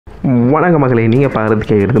வணக்கம் மக்களே, நீங்கள் பார்க்குறது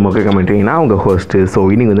கேட்குறது மொக்க கமெண்ட்ரி. நான் உங்கள் ஹோஸ்ட்டு. ஸோ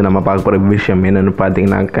இன்றைக்கி வந்து நம்ம பார்க்க போகிற விஷயம் என்னென்னு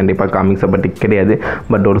பார்த்தீங்கன்னா, கண்டிப்பாக காமிக்ஸை பற்றி கிடையாது,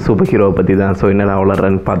 பட் ஒரு சூப்பர் ஹீரோவை பற்றி தான். ஸோ என்னடா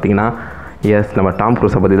வளர்றன்னு பார்த்தீங்கன்னா, எஸ், நம்ம டாம்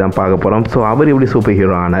க்ரூஸை பற்றி தான் பார்க்க போகிறோம். ஸோ அவர் எப்படி சூப்பர்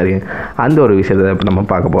ஹீரோ ஆனார், அந்த ஒரு விஷயத்தை இப்போ நம்ம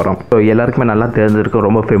பார்க்க போகிறோம். ஸோ எல்லாருக்குமே நல்லா தெரிஞ்சிருக்கும்,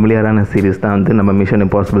 ரொம்ப ஃபெமிலியரான சீரிஸ் தான் வந்து நம்ம மிஷன்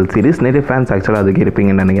இம்பாசிபிள் சீரிஸ். நிறைய ஃபேன்ஸ் ஆக்சுவலாக அதுக்கு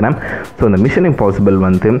இருப்பீங்கன்னு நினைக்கிறேன். ஸோ இந்த மிஷன் இம்பாசிபிள்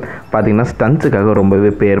வந்து பார்த்திங்கன்னா ஸ்டன்ஸுக்காக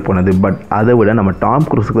ரொம்பவே பேர் போனது. பட் அதை விட நம்ம டாம்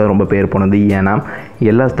க்ரூஸுக்கு தான் ரொம்ப பேர் போனது. ஏன்னா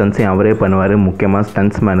எல்லா ஸ்டன்ஸையும் அவரே பண்ணுவார், முக்கியமாக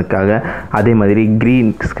ஸ்டன்ஸ் மேனுக்காக. அதே மாதிரி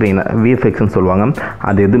க்ரீன் ஸ்க்ரீன் விஎஃப்எக்ஸ்ன்னு சொல்லுவாங்க,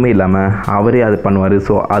 அது எதுவுமே இல்லாமல் அவரே அது பண்ணுவார்.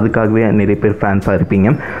 ஸோ அதுக்காகவே நிறைய பேர் ஃபேன்ஸாக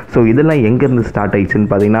இருப்பீங்க. ஸோ இதெல்லாம் எங்கேருந்து ஸ்டார்ட் ஆகிடுச்சுன்னு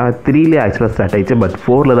பார்த்தீங்கன்னா 3லேயே ஆக்சுவலாக ஸ்டார்ட் ஆகிடுச்சு, பட்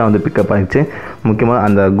 4ல் தான் வந்து பிக்கப் ஆகிடுச்சு. முக்கியமாக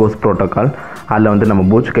அந்த கோஸ்ட் ப்ரோட்டோக்கால், அதில் வந்து நம்ம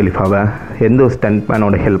பூர்ஜ் கலிஃபாவை எந்த ஒரு ஸ்டண்ட்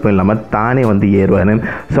மேனோட ஹெல்ப்பும் இல்லாமல் தானே வந்து ஏறுவார்.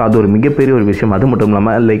 ஸோ அது ஒரு மிகப்பெரிய ஒரு விஷயம். அது மட்டும்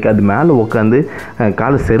இல்லாமல் லைக் அது மேலே உட்காந்து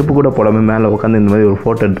காலை செருப்பு கூட போடாமல் மேலே உட்காந்து இந்த மாதிரி ஒரு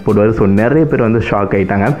ஃபோட்டோ எடுத்து போடுவார். ஸோ நிறைய பேர் வந்து ஷாக்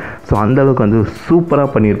ஆகிட்டாங்க. ஸோ அந்தளவுக்கு வந்து சூப்பராக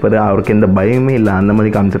பண்ணியிருப்பார். அவருக்கு எந்த பயமே இல்லை, அந்த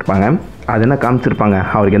மாதிரி காமிச்சிருப்பாங்க. அது என்ன காமிச்சிருப்பாங்க,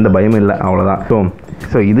 அவருக்கு எந்த பயமும் இல்லை, அவ்வளோதான்.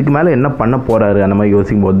 ஸோ இதுக்கு மேலே என்ன பண்ண போகிறாரு அந்த மாதிரி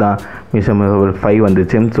யோசிக்கும் போது தான் மிஷன் 5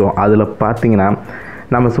 வந்துச்சு. ஸோ அதில் பார்த்தீங்கன்னா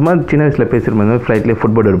நம்ம சும்மா சின்ன வயசில் பேசியிருப்பாங்க ஃப்ளைட்லேயே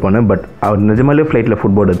ஃபுட்பால் எடுப்போன்னு, பட் அவர் நிஜமாலே ஃப்ளைட்டில்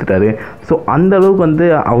ஃபுட்பால் எடுத்துட்டாரு. ஸோ அந்த அளவுக்கு வந்து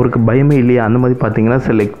அவருக்கு பயமே இல்லையா அந்த மாதிரி பார்த்தீங்கன்னா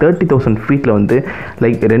லைக் 30,000 ஃபீட்டில் வந்து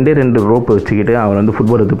லைக் 2 ரோப்பை வச்சுக்கிட்டு அவர் வந்து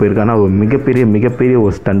ஃபுட்பால் எடுத்து போயிருக்காங்கன்னா ஒரு மிகப்பெரிய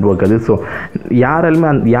ஒரு ஸ்டண்ட் ஒர்க் அது. ஸோ யாருமே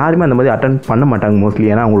அந்த மாதிரி அட்டன் பண்ண மாட்டாங்க மோஸ்ட்லி,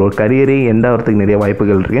 ஏன்னா அவங்களோட கரியரே எண்ட் ஆகிறதுக்கு நிறைய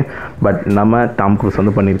வாய்ப்புகள் இருக்குது. பட் நம்ம டாம் க்ரூஸ்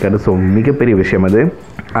வந்து பண்ணியிருக்காரு. ஸோ மிகப்பெரிய விஷயம் அது.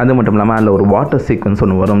 அது மட்டும் இல்லாமல் அதில் ஒரு வாட்டர் சீக்வன்ஸ்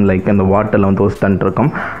ஒன்று வரும், லைக் அந்த வாட்டரில் வந்து ஒரு ஸ்டண்ட்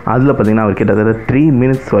இருக்கும். அதில் பார்த்திங்கன்னா அவர் கிட்டத்தட்ட 3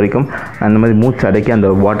 மினிட்ஸ் வரைக்கும் அந்த மாதிரி மூச்சு அடக்கி அந்த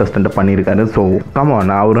வாட்டர் ஸ்டண்ட்டை பண்ணியிருக்காரு. ஸோ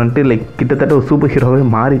கமான், அவர் வந்துட்டு லைக் கிட்டத்தட்ட ஒரு சூப்பர் ஹீரோவே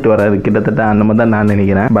மாறிட்டு வராரு கிட்டத்தட்ட, அந்த மாதிரி தான் நான்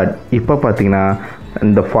நினைக்கிறேன். பட் இப்போ பார்த்தீங்கன்னா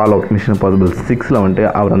இந்த ஃபால் அவுட் மிஷன் இம்பாசிபிள் 6ல் வந்துட்டு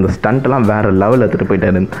அவர் அந்த ஸ்டண்ட்டெல்லாம் வேறு லெவலில் எடுத்துகிட்டு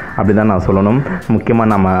போயிட்டாரு, அப்படி தான் நான் சொல்லணும். முக்கியமாக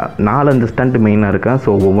நம்ம 4-5 ஸ்டண்ட் மெயினாக இருக்கேன். ஸோ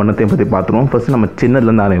ஒவ்வொன்றத்தையும் பற்றி பார்த்துருவோம். ஃபஸ்ட்டு நம்ம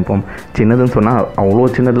சின்னதுலேருந்து ஆரம்பிப்போம். சின்னதுன்னு சொன்னால் அவ்வளோ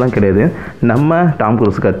சின்னதுலாம் கிடையாது, நம்ம டாம்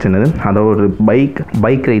க்ரூஸுக்கு அது சின்னது. அதை ஒரு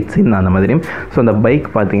பைக் ரைட் சீன் அந்த மாதிரி. ஸோ அந்த பைக்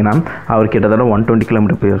பார்த்தீங்கன்னா அவர் கிட்டத்தட்ட 120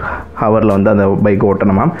 km/h வந்து அந்த பைக்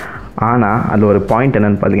ஓட்டணுமா. ஆனால் அதில் ஒரு பாயிண்ட்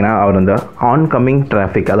என்னென்னு பார்த்தீங்கன்னா அவர் அந்த ஆன்கமிங்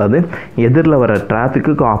டிராஃபிக், அதாவது எதிரில் வர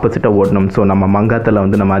டிராஃபிக்கு ஆப்போசிட்டாக ஓட்டணும். ஸோ நம்ம மங்காத்தில்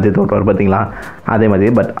வந்து நம்ம அஜித் ஓட்டுவார் பார்த்தீங்களா, அதே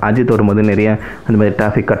மாதிரி. பட் அஜித் ஓடும்போது நிறைய அந்த மாதிரி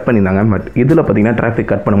டிராஃபிக் கட் பண்ணியிருந்தாங்க. பட் இதில் பார்த்தீங்கன்னா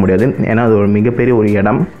டிராஃபிக் கட் பண்ண முடியாது, ஏன்னா அது ஒரு மிகப்பெரிய ஒரு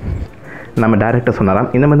இடம். நம்ம டேரக்டாக சொன்னாராம்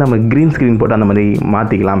இந்த மாதிரி நம்ம க்ரீன் ஸ்க்ரீன் போட்டு அந்த மாதிரி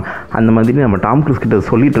மாற்றிக்கலாம். அந்த மாதிரி நம்ம டாம் க்ரூஸ் கிட்ட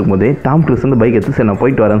சொல்லிட்டு இருக்கும்போதே டாம் க்ரூஸ் வந்து பைக் எடுத்து சரி நான்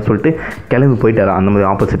போயிட்டு வரேன்னு சொல்லிட்டு கிளம்பி போயிட்டாராம் அந்த மாதிரி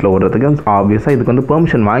ஆப்போசிட்டில் ஓடுறதுக்கு. ஆப்வியஸாக இதுக்கு வந்து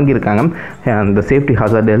பெர்மிஷன் வாங்கியிருக்காங்க, அந்த சேஃப்டி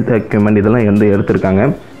ஹாசர்ட் ஹெல்த் எக்யூப்மெண்ட் இதெல்லாம் வந்து எடுத்திருக்காங்க.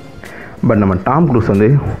 பட் நம்ம டாம் க்ரூஸ் வந்து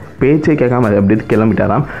பேச்சே கேட்காம அப்படி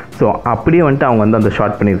கிளம்பிட்டாராம். ஸோ அப்படியே வந்துட்டு அவங்க வந்து அந்த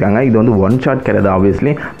ஷாட் பண்ணியிருக்காங்க. இது வந்து 1 ஷாட் கிடையாது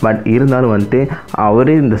ஆப்வியஸ்லி, பட் இருந்தாலும் வந்துட்டு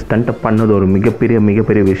அவரே இந்த ஸ்டண்ட்டை பண்ணது ஒரு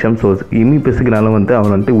மிகப்பெரிய விஷயம். ஸோ இனி பிசுக்குனாலும் வந்து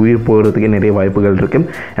அவர் வந்துட்டு உயிர் போகிறதுக்கே நிறைய வாய்ப்புகள் இருக்குது.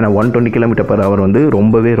 ஏன்னா 120 km/h வந்து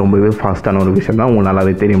ரொம்பவே ஃபாஸ்ட்டான ஒரு விஷயம் தான், உங்களுக்கு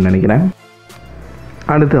நல்லாவே தெரியும்னு நினைக்கிறேன்.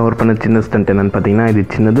 அடுத்து அவர் பண்ண சின்ன ஸ்டண்ட் என்னென்னு பார்த்தீங்கன்னா, இது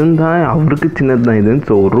சின்னதுன்னு தான், அவருக்கு சின்னது தான் இது.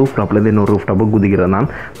 ஸோ ரூஃப் டாப்லேருந்து இன்னொரு ரூஃப் டாப்பை குதிக்கிறது தான்.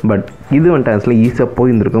 பட் இது வந்துட்டு ஆக்சுவலி ஈஸியாக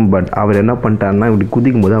போயிருந்துருக்கும். பட் அவர் என்ன பண்ணிட்டாருன்னா இப்படி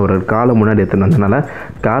குதிக்கும் போது அவர் காலை முன்னாடி எடுத்துன்னு வந்ததுனால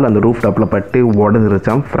கால் அந்த ரூஃப் டாப்பில் பட்டு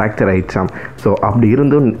உடஞ்சிருச்சாம், ஃப்ராக்சர் ஆகிடுச்சாம். ஸோ அப்படி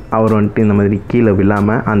இருந்தும் அவர் வந்துட்டு இந்த மாதிரி கீழே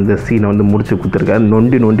விழாமல் அந்த சீனை வந்து முடிச்சு கொடுத்துருக்காரு,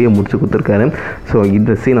 நொண்டியே முடிச்சு கொடுத்துருக்காரு. ஸோ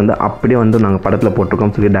இந்த சீன் வந்து அப்படியே வந்து நாங்கள் படத்தில்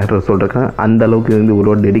போட்டிருக்கோம் சொல்லி டாக்டர் சொல்லியிருக்காங்க. அந்த அளவுக்கு வந்து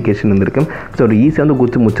ஒரு டெடிக்கேஷன் இருந்திருக்கு. ஸோ ஒரு ஈஸியாக வந்து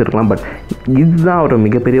குதிச்சு முடிச்சிருக்கலாம். பட் இதுதான் அவர்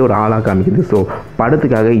மிகப்பெரிய ஒரு ஆளாக காமிக்குது. ஸோ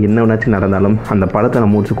படத்துக்காக என்ன வேணாச்சும் நடந்தாலும் அந்த படத்தை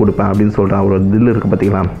நான் முடிச்சு கொடுப்பேன் அப்படின்னு சொல்கிறேன். அவரோட தில் இருக்குது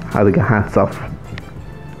பார்த்தீங்களா, அதுக்கு ஹேட்ஸ் ஆஃப்.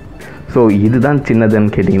 ஸோ இதுதான் சின்னதுன்னு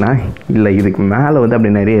கேட்டிங்கன்னா இல்லை, இதுக்கு மேலே வந்து அப்படி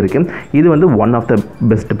நிறைய இருக்குது. இது வந்து one of the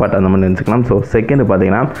best part அந்த மாதிரி நினச்சிக்கலாம். ஸோ செகண்ட்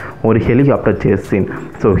பார்த்தீங்கன்னா ஒரு helicopter chase scene.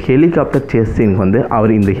 So helicopter chase scene வந்து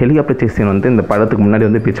அவர் இந்த ஹெலிகாப்டர் சேஸ் சீன் வந்து இந்த படத்துக்கு முன்னாடி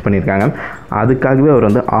வந்து பிச் பண்ணியிருக்காங்க. அதுக்காகவே அவர்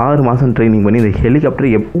வந்து 6 மாதம் ட்ரைனிங் பண்ணி இந்த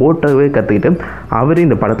ஹெலிகாப்டர் ஓட்டவே கற்றுக்கிட்டு அவரே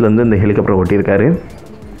இந்த படத்தில் வந்து இந்த ஹெலிகாப்டர் ஓட்டியிருக்காரு.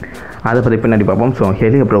 அதை பற்றி பின்னாடி பார்ப்போம். ஸோ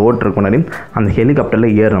ஹெலிகாப்டர் ஓட்டுறதுக்கு முன்னாடி அந்த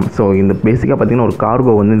ஹெலிகாப்டரில் ஏறணும். ஸோ இந்த பேசிக்காக பார்த்திங்கன்னா ஒரு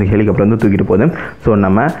கார்கோ வந்து இந்த ஹெலிகாப்டர் வந்து தூக்கிட்டு போகுது. ஸோ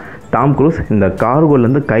நம்ம டாம் க்ரூஸ் இந்த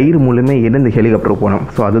கார்கோலேருந்து கயிறு மூலமே ஏறி இந்த ஹெலிகாப்டர் போகணும்.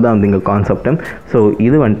 ஸோ அதுதான் வந்து இங்கே கான்செப்ட்டு. ஸோ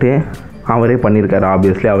இது வந்துட்டு அவரே பண்ணியிருக்காரு,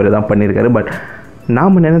 ஆப்வியஸ்லி அவரே தான் பண்ணியிருக்காரு. பட்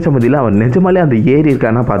நாம் நினச்ச மாதிரியில் அவர் நிஜமாலே அந்த ஏறி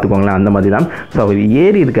இருக்காருன்னா பார்த்துக்கோங்களேன், அந்த மாதிரி தான். ஸோ அவர்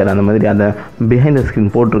ஏறி இருக்கார், அந்த மாதிரி அந்த பிஹைண்ட் த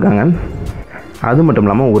ஸ்க்ரீன் போட்டிருக்காங்க. அது மட்டும்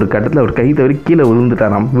இல்லாமல் ஒரு கட்டத்தில் அவர் கை தவறி கீழே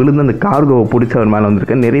விழுந்துட்டாராம். விழுந்து அந்த கார்கோவை பிடிச்சி அவர் மேலே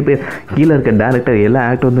வந்திருக்கு. நிறைய பேர் கீழே இருக்க டேரக்டர் எல்லா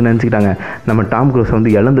ஆக்டர் வந்து நினச்சிக்கிட்டாங்க நம்ம டாம் க்ரூஸ்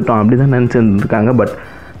வந்து இழந்துட்டோம் அப்படி தான் நினச்சிருந்துருக்காங்க. பட்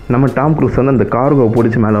நம்ம டாம் க்ரூஸ் வந்து அந்த கார்கோவை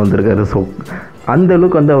பிடிச்சி மேலே வந்திருக்காரு. ஸோ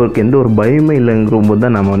அந்தளவுக்கு வந்து அவருக்கு எந்த ஒரு பயமே இல்லைங்கிறபோது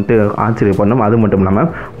தான் நம்ம வந்துட்டு ஆச்சரியப்படணும். அது மட்டும் இல்லாமல்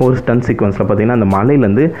ஒரு ஸ்டண்ட் சீக்வன்ஸில் பார்த்திங்கன்னா அந்த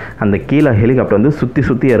மலையிலேருந்து அந்த கீழே ஹெலிகாப்டர் வந்து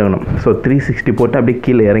சுற்றி இறங்கணும். ஸோ 360 போட்டு அப்படியே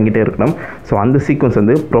கீழே இறங்கிட்டே இருக்கணும். ஸோ அந்த சீக்வன்ஸ்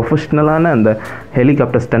வந்து ப்ரொஃபஷ்னலான அந்த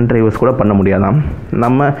ஹெலிகாப்டர் ஸ்டண்ட் டிரைவர்ஸ் கூட பண்ண முடியாதான்.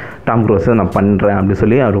 நம்ம டாம் க்ரூஸை நான் பண்ணுறேன் அப்படி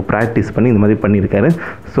சொல்லி அவர் ப்ராக்டிஸ் பண்ணி இந்த மாதிரி பண்ணியிருக்காரு.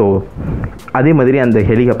 ஸோ அதே மாதிரி அந்த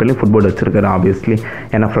ஹெலிகாப்டர்லேயும் ஃபுட்பால் வச்சுருக்காரு ஆப்வியஸ்லி.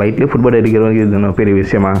 ஏன்னா ஃப்ளைட்லேயே ஃபுட்பால் அடிக்கிறவங்க இது பெரிய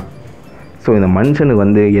விஷயமா? ஸோ இந்த மனுஷனுக்கு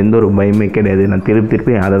வந்து எந்த ஒரு பயமே கிடையாது. நான்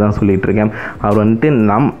திருப்பி அதை தான் சொல்லிகிட்ருக்கேன். அவர் வந்துட்டு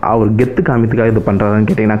அவர் கெத்து காமித்துக்காக இது பண்ணுறாருன்னு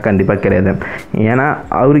கேட்டிங்கன்னா கண்டிப்பாக கிடையாது. ஏன்னா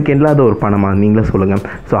அவருக்கு இல்லாத ஒரு பணமாக நீங்களே சொல்லுங்கள்.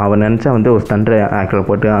 ஸோ அவர் நினச்சா வந்து ஒரு ஸ்டண்ட் ஆக்டரை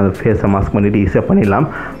போட்டு அந்த ஃபேஸை மாஸ்க் பண்ணிவிட்டு ஈஸியாக பண்ணிடலாம்.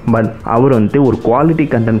 பட் அவர் வந்துட்டு ஒரு குவாலிட்டி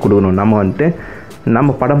கண்டென்ட் கொடுக்கணும்.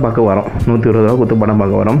 நம்ம படம் பார்க்க வரோம், 120 ரூபா கொடுத்து படம்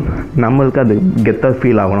பார்க்க வரோம், நம்மளுக்கு அது கெத்தாக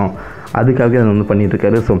ஃபீல் ஆகணும். அதுக்காக அதை வந்து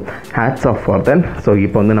பண்ணிகிட்ருக்காரு. So hats off for that. So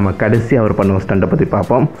இப்போ வந்து நம்ம கடைசி அவர் பண்ணுவோம் ஸ்டண்ட்டை பற்றி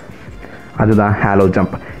பார்ப்போம். அதுதான் ஹேலோ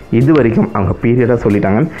ஜம்ப். இது வரைக்கும் அவங்க பீரியடாக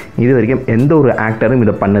சொல்லிட்டாங்க, இது வரைக்கும் எந்த ஒரு ஆக்டரும்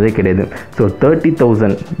இதை பண்ணதே கிடையாது. ஸோ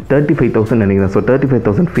 35,000 நினைக்கிறேன். ஸோ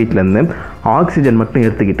 35,000 ஃபீட்லேருந்து ஆக்சிஜன் மட்டும்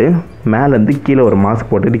எடுத்துக்கிட்டு மேலேருந்து கீழே ஒரு மாஸ்க்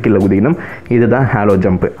போட்டுட்டு கீழே குதிக்கணும். இதுதான் ஹேலோ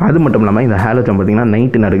ஜம்ப்பு. அது மட்டும் இல்லாமல் இந்த ஹேலோ ஜம்ப் பார்த்திங்கன்னா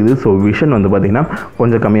நைட்டு நடக்குது. ஸோ விஷன் வந்து பார்த்திங்கன்னா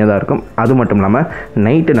கொஞ்சம் கம்மியாக தான் இருக்கும். அது மட்டும் இல்லாமல்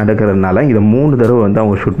நைட்டு நடக்கிறதுனால இதை 3 தடவை வந்து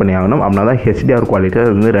அவங்க ஷூட் பண்ணி ஆகணும். அப்படின்னா தான் HDR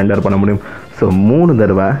குவாலிட்டியில் வந்து ரெண்டர் பண்ண முடியும். ஸோ 3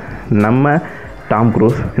 தடவை நம்ம டாம்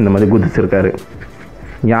க்ரூஸ் இந்த மாதிரி குதிச்சிருக்காரு.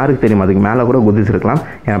 யாருக்கு தெரியும், அதுக்கு மேலே கூட குதிச்சிருக்கலாம்.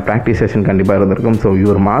 ஏன்னா ப்ராக்டிஸ் செஷன் கண்டிப்பாக இருந்திருக்கும். ஸோ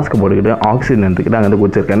இவர் மாஸ்க் போட்டுக்கிட்டு ஆக்சிஜன் எடுத்துக்கிட்டு அங்கே வந்து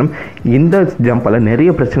குதிச்சிருக்காரு. இந்த ஜம்ப்பில் நிறைய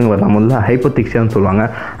பிரச்சனைகள் வரலாம். முதல்ல ஹைப்போதிக்ஷியான்னு சொல்லுவாங்க.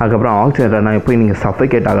 அதுக்கப்புறம் ஆக்சிஜன் போய் நீங்கள்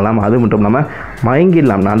சஃபகேட் ஆகலாம். அது மட்டும் இல்லாமல்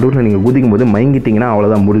மயங்கிடலாம். நடுவில் நீங்கள் குதிக்கும் போது மயங்கிட்டிங்கன்னா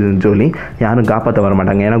அவ்வளோதான் முடிஞ்சுன்னு சொல்லி யாரும் காப்பாற்ற வர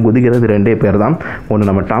மாட்டாங்க. ஏன்னா குதிக்கிறது 2 பேர் தான். ஒன்று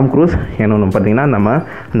நம்ம டாம் க்ரூஸ், இன்னொன்று பார்த்திங்கன்னா நம்ம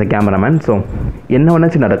அந்த கேமராமேன். ஸோ என்ன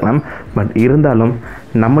வேணாச்சும் நடக்கலாம். பட் இருந்தாலும்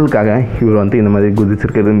நம்மளுக்காக இவர் வந்து இந்த மாதிரி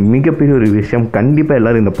குதிச்சிருக்கிறது மிகப்பெரிய ஒரு விஷயம். கண்டிப்பாக எல்லோரும்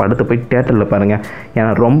இந்த படத்தை போய் தியேட்டரில் பாருங்கள். ஏன்னா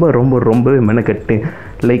ரொம்பவே மெனக்கட்டு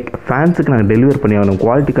ஃபேன்ஸுக்கு நாங்கள் டெலிவர் பண்ணி ஆகணும்,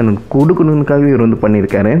 குவாலிட்டி கண்டென்ட் கொடுக்கணுன்னுக்காகவே இவர் வந்து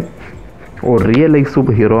பண்ணியிருக்காரு. ஒரு ரியல் லைஃப்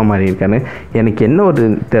சூப்பர் ஹீரோவாக மாறி இருக்காரு. எனக்கு என்ன ஒரு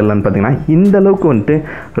தெரியலன்னு பார்த்தீங்கன்னா, இந்த அளவுக்கு வந்துட்டு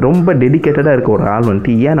ரொம்ப டெடிக்கேட்டடாக இருக்க ஒரு ஆள்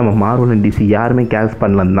வந்துட்டு ஏன் நம்ம மார்வல் DC யாருமே கேஸ்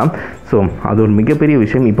பண்ணலன்னு தான். ஸோ அது ஒரு மிகப்பெரிய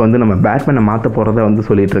விஷயம். இப்போ வந்து நம்ம பேட்மேனை மாற்ற போகிறத வந்து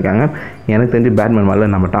சொல்லிகிட்டு இருக்காங்க. எனக்கு தெரிஞ்சு பேட்மேன் மேலே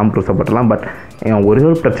நம்ம டாம் க்ரூஸை பட்டலாம். பட் ஒரே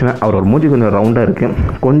ஒரு பிரச்சனை, அவர் ஒரு மூஞ்சி கொஞ்சம் ரவுண்டாக இருக்குது,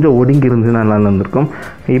 கொஞ்சம் ஒடுங்கி இருந்துச்சுன்னா நல்லா இருந்திருக்கும்.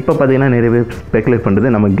 இப்போ பார்த்தீங்கன்னா நிறைய பேர் ஸ்பெகுலேட் பண்ணுறது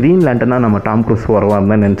நம்ம க்ரீன் லேண்டர்னா நம்ம டாம் க்ரூஸ் வரவாக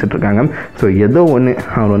தான் நினச்சிட்ருக்காங்க. ஸோ ஏதோ ஒன்று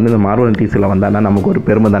அவர் வந்து இந்த மார்வல் DCயில் வந்தார்னா நமக்கு ஒரு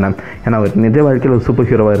பெருமை தானே. ஏன்னா அவர் நிஜ வாழ்க்கையில் ஒரு சூப்பர்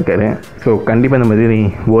ஹீரோவாக இருக்கார். ஸோ கண்டிப்பாக இந்த மாதிரி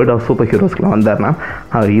வேர்ல்ட் ஆஃப் சூப்பர் ஹீரோஸ்க்குலாம் வந்தார்னா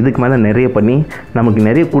அவர் இதுக்கு மேலே நிறைய பண்ணி நமக்கு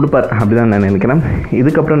நிறைய கொடுப்பார் அப்படி தான் நான் நினைக்கிறேன்.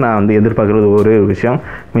 இதுக்கப்புறம் நான் வந்து எதிர்பார்க்குறது ஒரே ஒரு விஷயம்,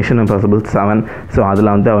 மிஷன் இம்பாசிபிள் 7. ஸோ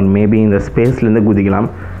அதில் வந்து அவர் மேபி இந்த ஸ்பேஸ்லேருந்து குதிக்கலாம்.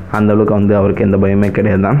 அந்தளவுக்கு வந்து அவருக்கு எந்த பயமே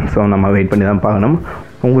கிடையாது தான். ஸோ நம்ம வெயிட் பண்ணி தான் பார்க்கணும்.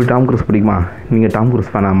 உங்களுக்கு டாம் க்ரூஸ் பிடிக்குமா? நீங்கள் டாம்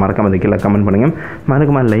க்ரூஸ் ஃபேனாக மறக்காம கீழே கமெண்ட் பண்ணுங்கள்.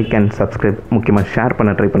 மறக்காம லைக் அண்ட் சப்ஸ்கிரைப், முக்கியமாக ஷேர்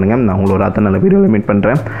பண்ண ட்ரை பண்ணுங்கள். நான் உங்களோட நல்ல வீடியோவில் மீட்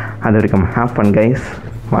பண்ணுறேன். அது வரைக்கும் ஹேவ் ஃபன் கைஸ்.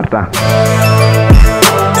 வரட்டா.